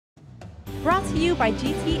Brought to you by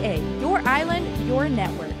GTA, your island, your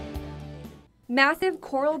network. Massive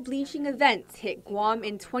coral bleaching events hit Guam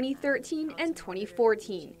in 2013 and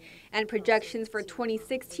 2014, and projections for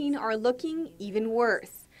 2016 are looking even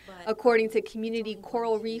worse. According to Community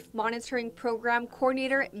Coral Reef Monitoring Program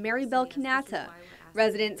Coordinator Maribel Kanata,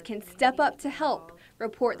 residents can step up to help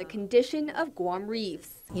report the condition of Guam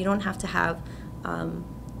reefs. You don't have to have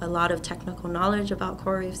a lot of technical knowledge about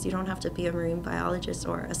coral reefs. You don't have to be a marine biologist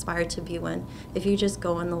or aspire to be one. If you just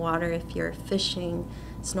go in the water, if you're fishing,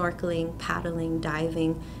 snorkeling, paddling,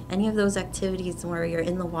 diving, any of those activities where you're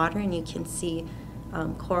in the water and you can see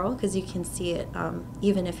coral, because you can see it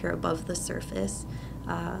even if you're above the surface.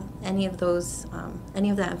 Any of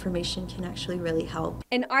that information can actually really help.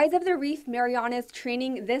 An Eyes of the Reef Marianas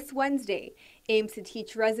training this Wednesday aims to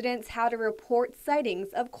teach residents how to report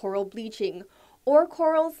sightings of coral bleaching or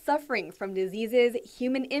corals suffering from diseases,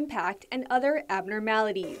 human impact, and other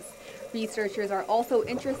abnormalities. Researchers are also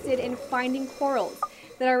interested in finding corals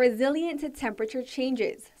that are resilient to temperature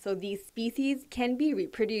changes, so these species can be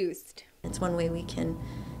reproduced. It's one way they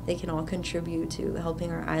can all contribute to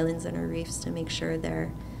helping our islands and our reefs to make sure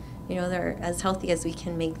they're as healthy as we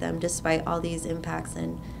can make them, despite all these impacts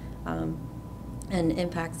and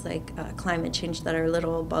impacts like climate change that are a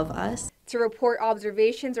little above us. To report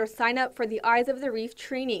observations or sign up for the Eyes of the Reef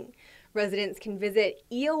training, residents can visit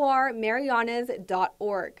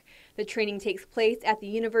eormarianas.org. The training takes place at the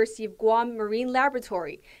University of Guam Marine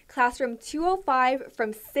Laboratory, classroom 205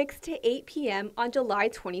 from 6 to 8 p.m. on July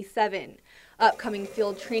 27. Upcoming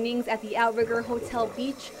field trainings at the Outrigger Hotel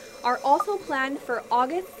Beach are also planned for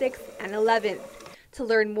August 6th and 11th. To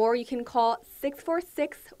learn more, you can call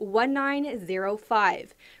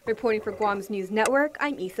 646-1905. Reporting for Guam's News Network,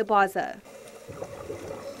 I'm Isa Baza.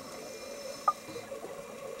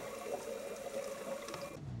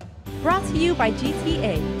 Brought to you by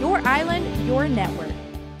GTA, your island, your network.